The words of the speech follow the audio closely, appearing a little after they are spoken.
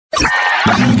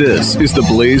This is the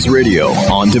Blaze Radio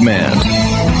on demand.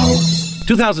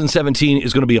 2017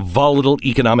 is going to be a volatile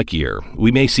economic year.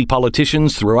 We may see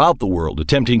politicians throughout the world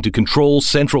attempting to control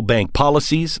central bank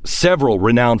policies. Several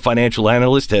renowned financial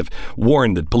analysts have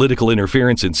warned that political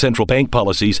interference in central bank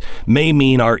policies may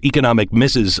mean our economic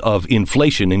misses of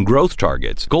inflation and growth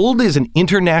targets. Gold is an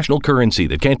international currency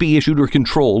that can't be issued or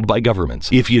controlled by governments.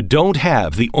 If you don't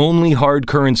have the only hard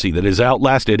currency that has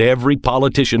outlasted every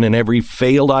politician and every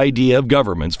failed idea of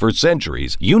governments for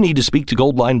centuries, you need to speak to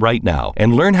Goldline right now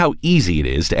and learn how easy it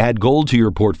is to add gold to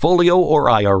your portfolio or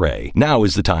IRA. Now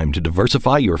is the time to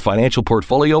diversify your financial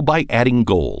portfolio by adding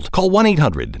gold. Call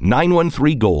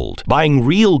 1-800-913-GOLD. Buying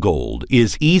real gold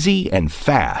is easy and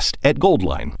fast at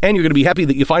Goldline. And you're going to be happy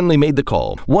that you finally made the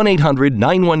call.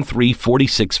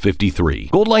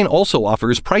 1-800-913-4653. Goldline also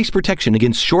offers price protection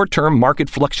against short-term market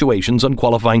fluctuations on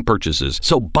qualifying purchases.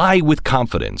 So buy with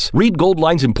confidence. Read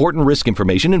Goldline's important risk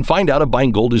information and find out if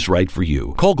buying gold is right for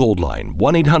you. Call Goldline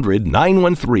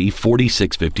 1-800-913-4653.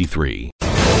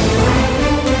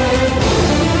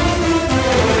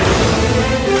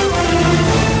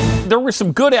 There were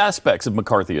some good aspects of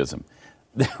McCarthyism.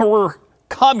 There were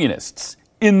communists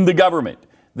in the government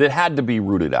that had to be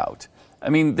rooted out. I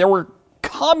mean, there were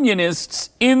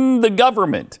communists in the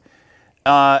government.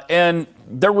 And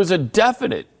there was a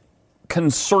definite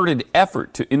concerted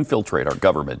effort to infiltrate our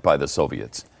government by the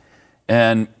Soviets.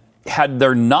 And had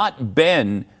there not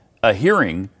been a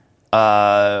hearing,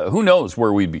 who knows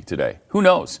where we'd be today? Who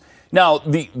knows? Now,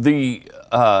 the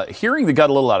hearing that got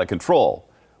a little out of control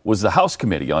was the House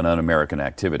Committee on Un-American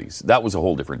Activities. That was a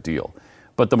whole different deal.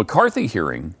 But the McCarthy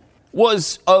hearing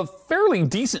was a fairly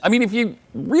decent. I mean, if you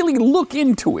really look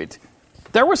into it,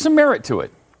 there was some merit to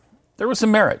it. There was some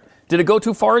merit. Did it go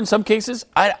too far in some cases?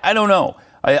 I don't know.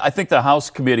 I think the House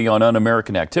Committee on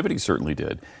Un-American Activities certainly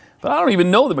did. But I don't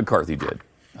even know that McCarthy did.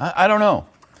 I don't know.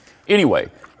 Anyway.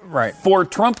 Right. For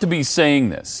Trump to be saying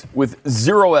this with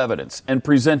zero evidence and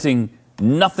presenting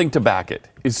nothing to back it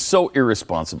is so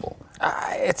irresponsible.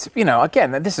 It's,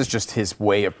 again, this is just his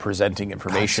way of presenting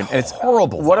information. And it's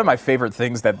horrible. One of my favorite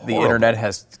things that the internet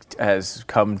has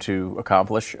come to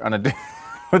accomplish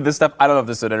with this stuff, I don't know if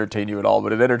this would entertain you at all,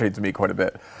 but it entertains me quite a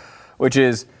bit, which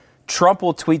is Trump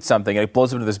will tweet something and it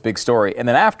blows up into this big story. And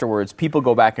then afterwards, people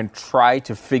go back and try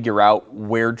to figure out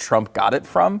where Trump got it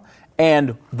from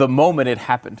and the moment it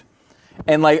happened.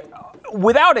 And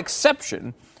without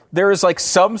exception, there is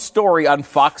some story on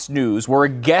Fox News where a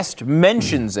guest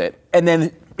mentions it, and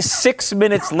then 6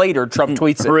 minutes later, Trump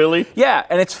tweets it. Really? Yeah,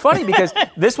 and it's funny because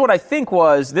this one, I think,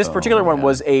 was a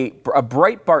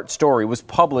Breitbart story, was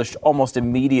published almost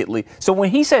immediately. So when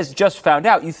he says just found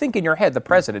out, you think in your head, the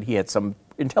president, he had some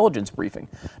intelligence briefing.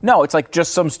 No, it's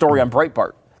just some story on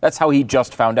Breitbart. That's how he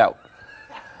just found out.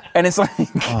 And it's oh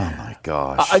my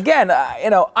gosh. Again,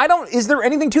 is there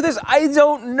anything to this? I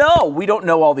don't know. We don't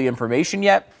know all the information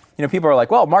yet. People are like,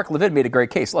 well, Mark Levin made a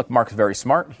great case. Look, Mark's very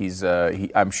smart.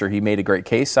 I'm sure he made a great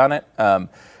case on it. And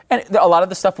a lot of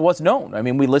the stuff was known. I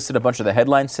mean, we listed a bunch of the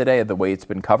headlines today of the way it's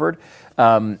been covered.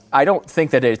 I don't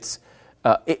think that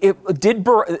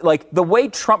the way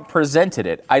Trump presented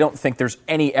it, I don't think there's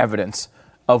any evidence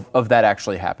of that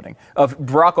actually happening. Of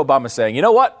Barack Obama saying, you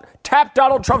know what? Tap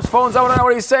Donald Trump's phones. I want to know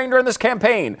what he's saying during this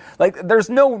campaign. There's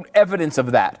no evidence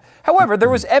of that. However, there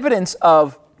was evidence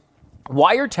of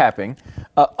wiretapping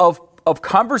of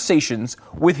conversations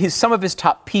with some of his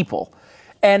top people.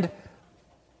 And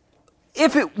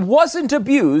if it wasn't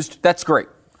abused, that's great.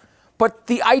 But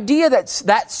the idea that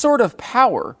that sort of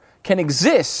power can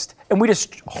exist and we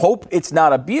just hope it's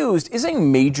not abused is a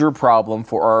major problem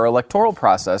for our electoral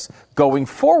process going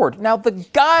forward. Now, the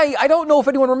guy, I don't know if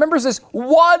anyone remembers this,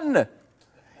 won.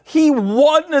 He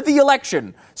won the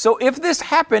election. So if this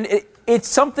happened, it's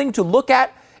something to look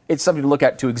at. It's something to look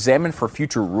at to examine for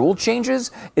future rule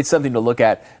changes. It's something to look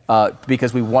at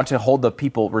because we want to hold the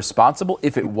people responsible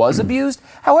if it was abused.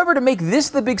 However, to make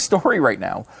this the big story right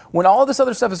now, when all of this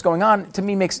other stuff is going on, to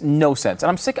me makes no sense. And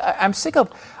I'm sick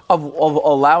of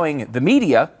allowing the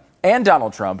media and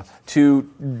Donald Trump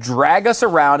to drag us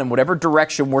around in whatever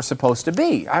direction we're supposed to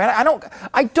be. I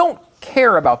don't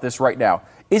care about this right now.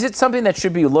 Is it something that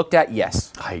should be looked at?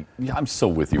 Yes. I'm so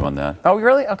with you on that. Oh,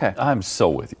 really? Okay. I'm so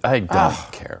with you. I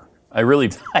don't care. I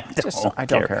really I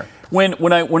don't care.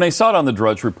 When I saw it on the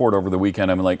Drudge Report over the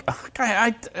weekend, I'm like,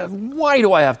 why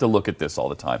do I have to look at this all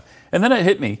the time? And then it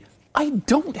hit me. I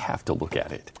don't have to look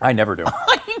at it. I never do.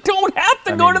 I don't have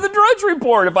to go to the Drudge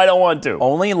Report if I don't want to.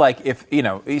 Only if,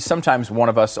 sometimes one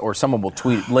of us or someone will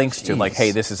tweet links to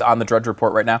hey, this is on the Drudge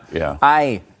Report right now. Yeah.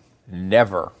 I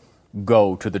never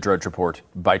go to the Drudge Report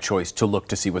by choice to look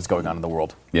to see what's going on in the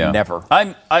world. Yeah. Never.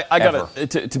 I gotta,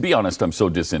 to be honest, I'm so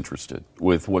disinterested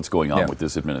with what's going on with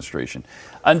this administration.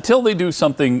 Until they do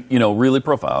something, really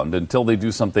profound, until they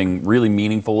do something really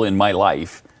meaningful in my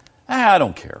life, I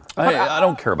don't care. I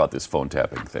don't care about this phone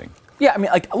tapping thing. Yeah, I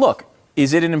mean, look.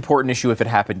 Is it an important issue if it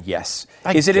happened? Yes.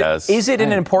 Is it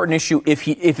an important issue if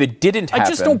it didn't happen? I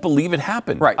just don't believe it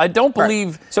happened. Right. I don't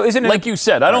believe. Right. So isn't it like you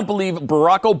said? I don't believe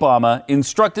Barack Obama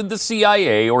instructed the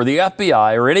CIA or the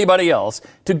FBI or anybody else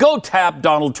to go tap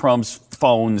Donald Trump's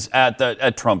phones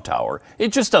at Trump Tower.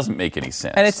 It just doesn't make any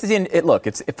sense.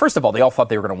 And first of all, they all thought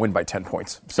they were going to win by 10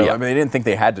 points. So I mean, they didn't think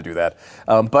they had to do that.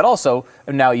 But also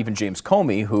now even James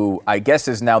Comey, who I guess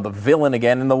is now the villain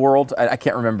again in the world. I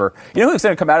can't remember. You know who's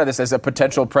going to come out of this as a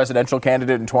potential presidential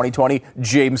candidate in 2020?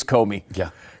 James Comey. Yeah.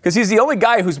 Because he's the only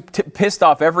guy who's pissed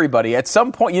off everybody. At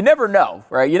some point, you never know,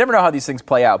 right? You never know how these things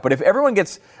play out. But if everyone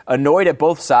gets annoyed at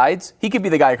both sides, he could be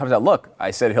the guy who comes out, look,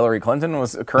 I said Hillary Clinton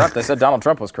was corrupt. I said Donald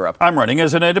Trump was corrupt. I'm running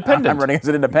as an independent. I'm running as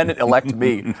an independent. Elect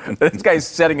me. This guy's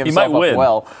setting himself up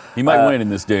well. He might win in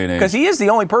this day and age. Because he is the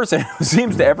only person who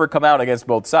seems to ever come out against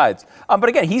both sides. But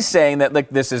again, he's saying that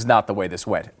this is not the way this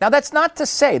went. Now, that's not to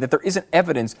say that there isn't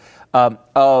evidence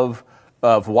of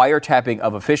wiretapping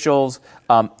of officials.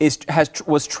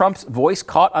 Was Trump's voice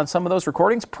caught on some of those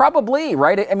recordings? Probably,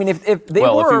 right? I mean, if he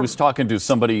was talking to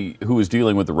somebody who was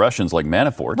dealing with the Russians like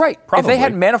Manafort. Right. Probably. If they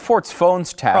had Manafort's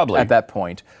phones tapped at that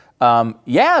point,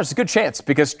 there's a good chance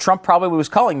because Trump probably was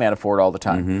calling Manafort all the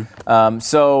time. Mm-hmm.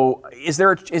 So is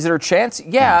there a chance?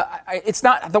 Yeah. It's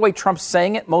not the way Trump's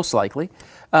saying it, most likely.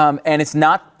 And it's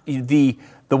not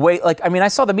the way, I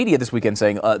saw the media this weekend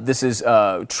saying this is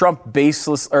Trump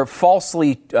baseless or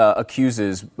falsely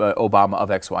accuses Obama of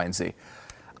X, Y, and Z.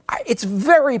 It's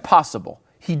very possible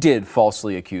he did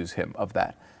falsely accuse him of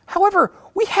that. However,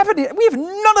 we have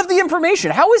none of the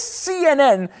information. How is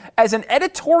CNN, as an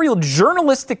editorial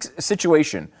journalistic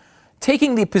situation,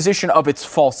 taking the position of it's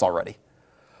false already?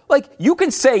 You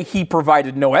can say he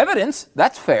provided no evidence.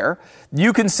 That's fair.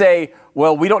 You can say,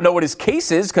 well, we don't know what his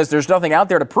case is because there's nothing out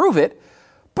there to prove it.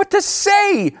 But to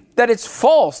say that it's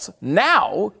false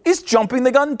now is jumping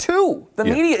the gun, too. The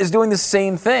media is doing the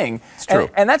same thing. It's true.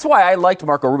 And that's why I liked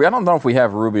Marco Rubio. I don't know if we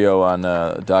have Rubio on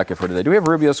docket for today. Do we have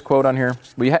Rubio's quote on here?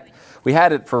 We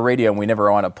had it for radio, and we never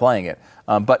wound up playing it.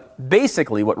 But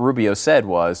basically what Rubio said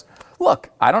was, look,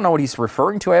 I don't know what he's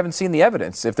referring to. I haven't seen the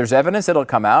evidence. If there's evidence, it'll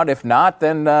come out. If not,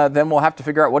 then we'll have to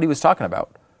figure out what he was talking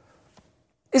about.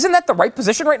 Isn't that the right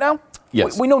position right now?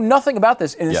 Yes. We know nothing about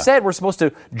this. And instead, we're supposed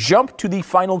to jump to the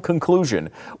final conclusion.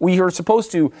 We are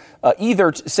supposed to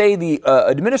either say the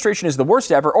administration is the worst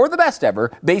ever or the best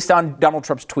ever based on Donald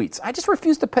Trump's tweets. I just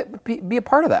refuse to be a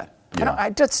part of that. Yeah. I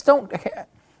just don't.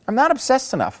 I'm not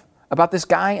obsessed enough about this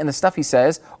guy and the stuff he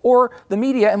says or the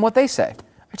media and what they say.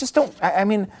 I just don't.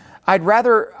 I'd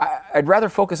rather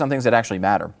focus on things that actually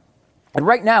matter. And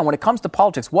right now, when it comes to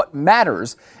politics, what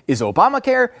matters is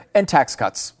Obamacare and tax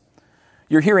cuts.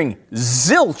 You're hearing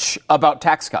zilch about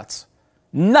tax cuts.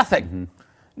 Nothing.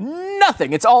 Mm-hmm.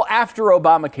 Nothing. It's all after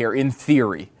Obamacare in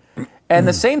theory. And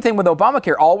the same thing with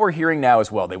Obamacare. All we're hearing now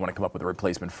is, well, they want to come up with a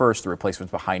replacement first. The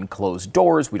replacement's behind closed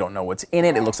doors. We don't know what's in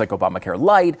it. It looks like Obamacare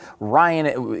light.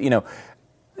 Ryan,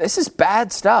 this is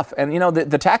bad stuff. And,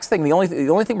 the tax thing, the only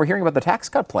thing we're hearing about the tax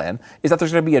cut plan is that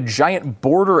there's going to be a giant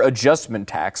border adjustment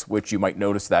tax, which you might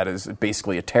notice that is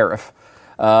basically a tariff.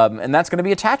 And that's going to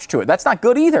be attached to it. That's not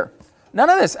good either. None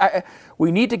of this.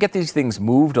 We need to get these things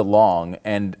moved along.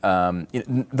 And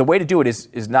the way to do it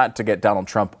is not to get Donald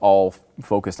Trump all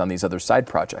focused on these other side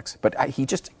projects. But he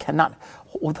just cannot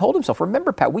withhold himself.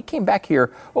 Remember, Pat, we came back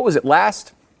here, what was it,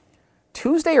 last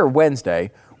Tuesday or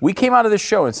Wednesday? We came out of this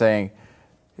show and saying,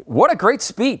 what a great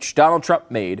speech Donald Trump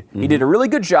made. Mm-hmm. He did a really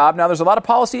good job. Now, there's a lot of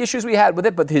policy issues we had with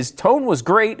it, but his tone was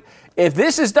great. If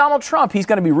this is Donald Trump, he's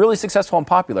going to be really successful and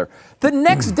popular. The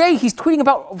next day, he's tweeting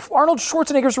about Arnold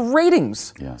Schwarzenegger's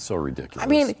ratings. Yeah, so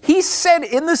ridiculous. He said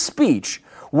in the speech,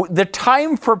 the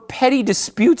time for petty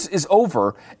disputes is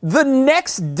over. The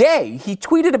next day, he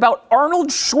tweeted about Arnold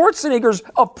Schwarzenegger's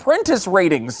Apprentice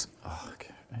ratings. Oh,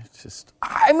 okay. It's just...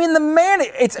 the man...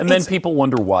 then people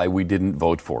wonder why we didn't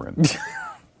vote for him.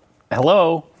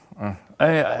 Hello?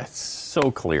 It's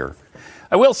so clear.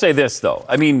 I will say this, though.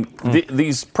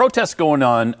 These protests going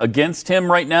on against him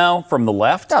right now from the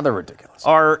left they're ridiculous.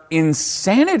 Are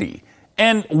insanity.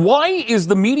 And why is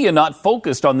the media not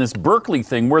focused on this Berkeley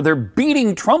thing where they're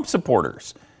beating Trump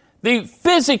supporters? They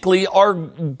physically are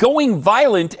going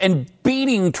violent and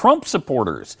beating Trump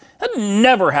supporters. That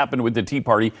never happened with the Tea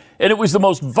Party, and it was the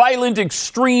most violent,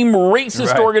 extreme,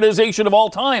 racist organization of all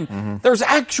time. Mm-hmm. There's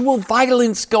actual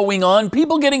violence going on,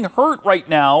 people getting hurt right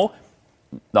now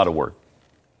Not a word.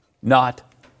 Not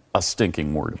a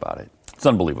stinking word about it. It's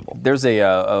unbelievable. There's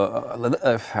I'm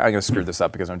going to screw this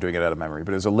up because I'm doing it out of memory,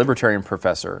 but it was a libertarian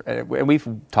professor, and we've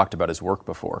talked about his work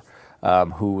before,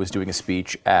 who was doing a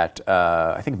speech at,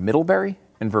 I think, Middlebury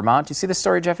in Vermont. Do you see this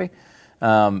story, Jeffy?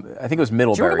 I think it was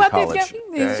Middlebury College. This, Jeffy?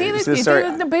 You see this? You see this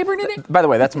in the paper today? By the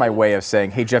way, that's my way of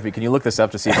saying, hey, Jeffy, can you look this up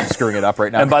to see if I'm screwing it up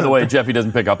right now? And by the way, Jeffy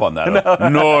doesn't pick up on that.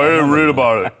 No, I didn't read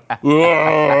about it.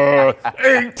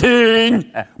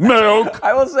 18, milk.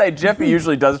 I will say, Jeffy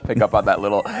usually does pick up on that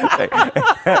little thing.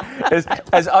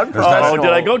 as unprofessional. Oh,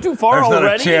 did I go too far There's already?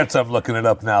 There's not a chance I'm looking it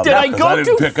up now. Did I go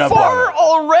too far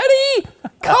already?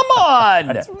 Come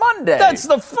on. It's Monday. That's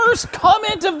the first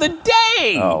comment of the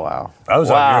day. Oh, wow. I was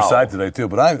on your side today, too,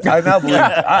 but I now believe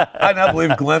I now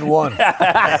believe Glenn won.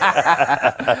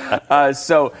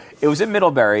 So it was in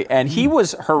Middlebury, and he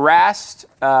was harassed,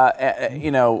 by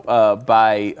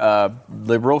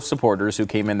liberal supporters who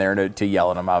came in there to yell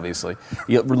at him, obviously,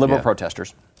 liberal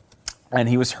protesters. And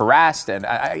he was harassed and,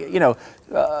 I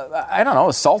don't know,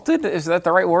 assaulted? Is that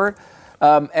the right word?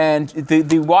 And I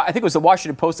think it was the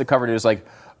Washington Post that covered it. It was like,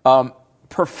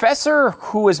 professor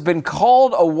who has been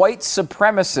called a white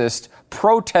supremacist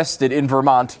protested in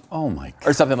Vermont. Oh, my God.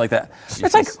 Or something like that. Jesus.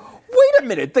 It's like, wait a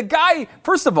minute. The guy,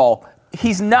 first of all,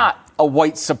 he's not a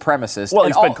white supremacist. Well,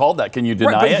 he's been called that. Can you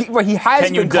deny it? He has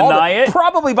Can you been called deny it?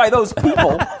 Probably by those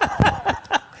people.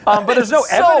 But there's no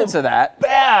evidence of that.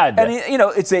 Bad.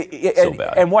 And So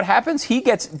bad. And what happens? He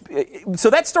gets. So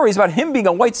that story is about him being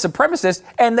a white supremacist,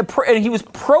 and he was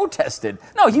protested.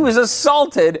 No, he was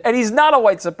assaulted, and he's not a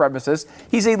white supremacist.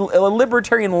 He's a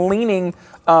libertarian-leaning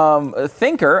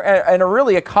thinker and a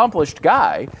really accomplished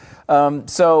guy.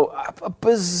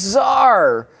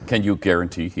 Bizarre. Can you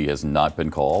guarantee he has not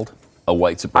been called a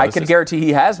white supremacist? I can guarantee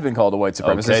he has been called a white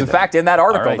supremacist. Okay, in fact, in that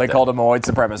article, they then. called him a white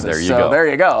supremacist. There you go. There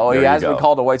you go. There He you has go. been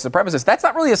called a white supremacist. That's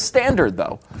not really a standard,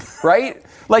 though, right?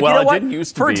 Like, well, you know what? it didn't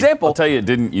used to For be. example, I'll tell you, it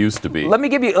didn't used to be. let me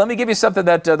give you something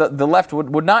that the left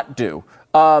would not do.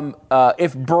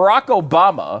 If Barack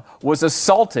Obama was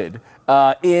assaulted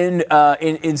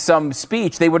in some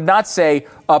speech, they would not say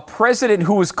a president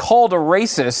who was called a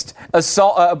racist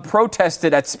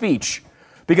protested at speech,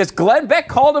 because Glenn Beck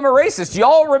called him a racist.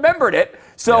 Y'all remembered it.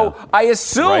 So Yeah. I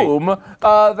assume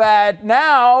that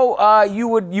now you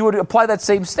would apply that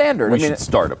same standard. We should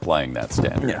start applying that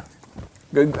standard. Yeah.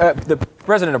 The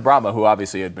President Obama, who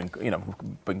obviously had been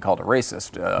called a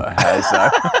racist, has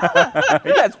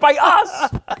it's by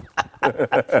us.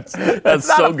 That's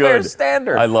not so a good. fair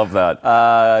standard. I love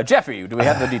that. Jeffy, do we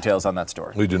have the details on that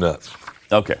story? We do not.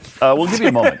 Okay. We'll give you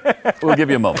a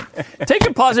moment. Take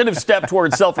a positive step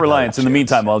towards self-reliance in the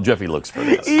meantime while Jeffy looks for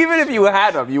this. Even if you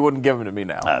had them, you wouldn't give them to me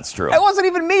now. That's true. It wasn't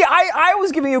even me. I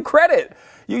was giving you credit.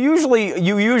 You usually.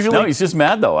 No, he's just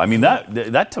mad, though. I mean,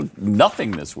 that took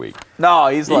nothing this week. No,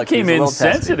 he's He came in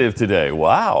sensitive today.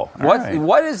 Wow.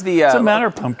 What is the? What's the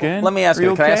matter, Pumpkin? Let me ask Are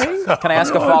you. okay? Can I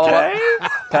ask a follow-up? Okay?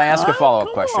 Can I ask a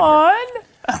follow-up question? on.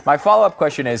 My follow-up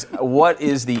question is: what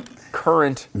is the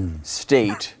current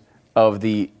state of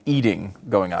the eating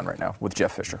going on right now with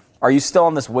Jeff Fisher? Are you still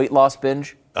on this weight loss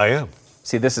binge? I am.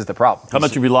 See, this is the problem. How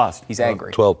much have you lost? He's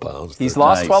angry. 12 pounds. He's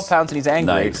lost Nice. 12 pounds and he's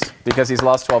angry Nice. because he's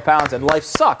lost 12 pounds, and life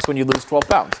sucks when you lose 12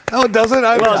 pounds. No, it doesn't.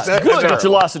 Well, it's good that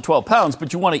you lost the 12 pounds,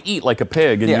 but you want to eat like a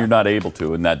pig and Yeah. you're not able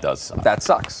to, and that does suck. That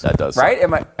sucks. That does Right?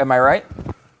 Am I right?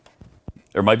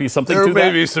 There might be something There to may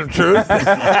that. be some truth.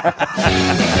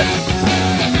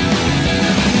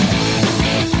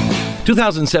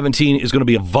 2017 is going to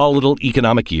be a volatile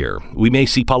economic year. We may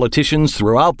see politicians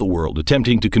throughout the world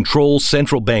attempting to control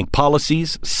central bank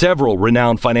policies. Several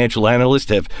renowned financial analysts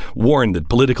have warned that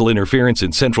political interference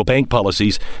in central bank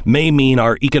policies may mean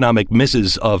our economic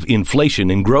misses of inflation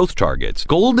and growth targets.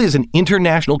 Gold is an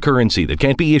international currency that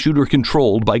can't be issued or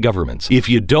controlled by governments. If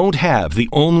you don't have the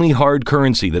only hard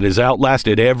currency that has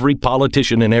outlasted every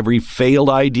politician and every failed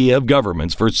idea of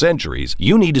governments for centuries,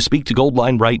 you need to speak to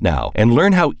Goldline right now and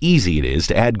learn how easy it is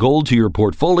to add gold to your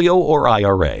portfolio or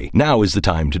IRA. Now is the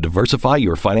time to diversify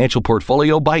your financial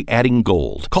portfolio by adding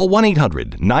gold. Call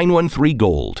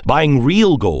 1-800-913-GOLD. Buying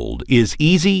real gold is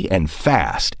easy and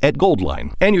fast at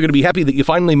Goldline. And you're going to be happy that you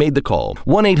finally made the call.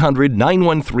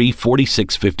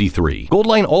 1-800-913-4653.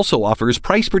 Goldline also offers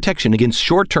price protection against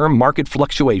short-term market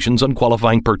fluctuations on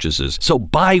qualifying purchases. So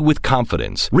buy with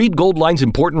confidence. Read Goldline's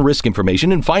important risk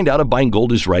information and find out if buying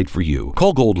gold is right for you.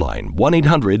 Call Goldline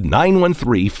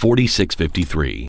 1-800-913-4653.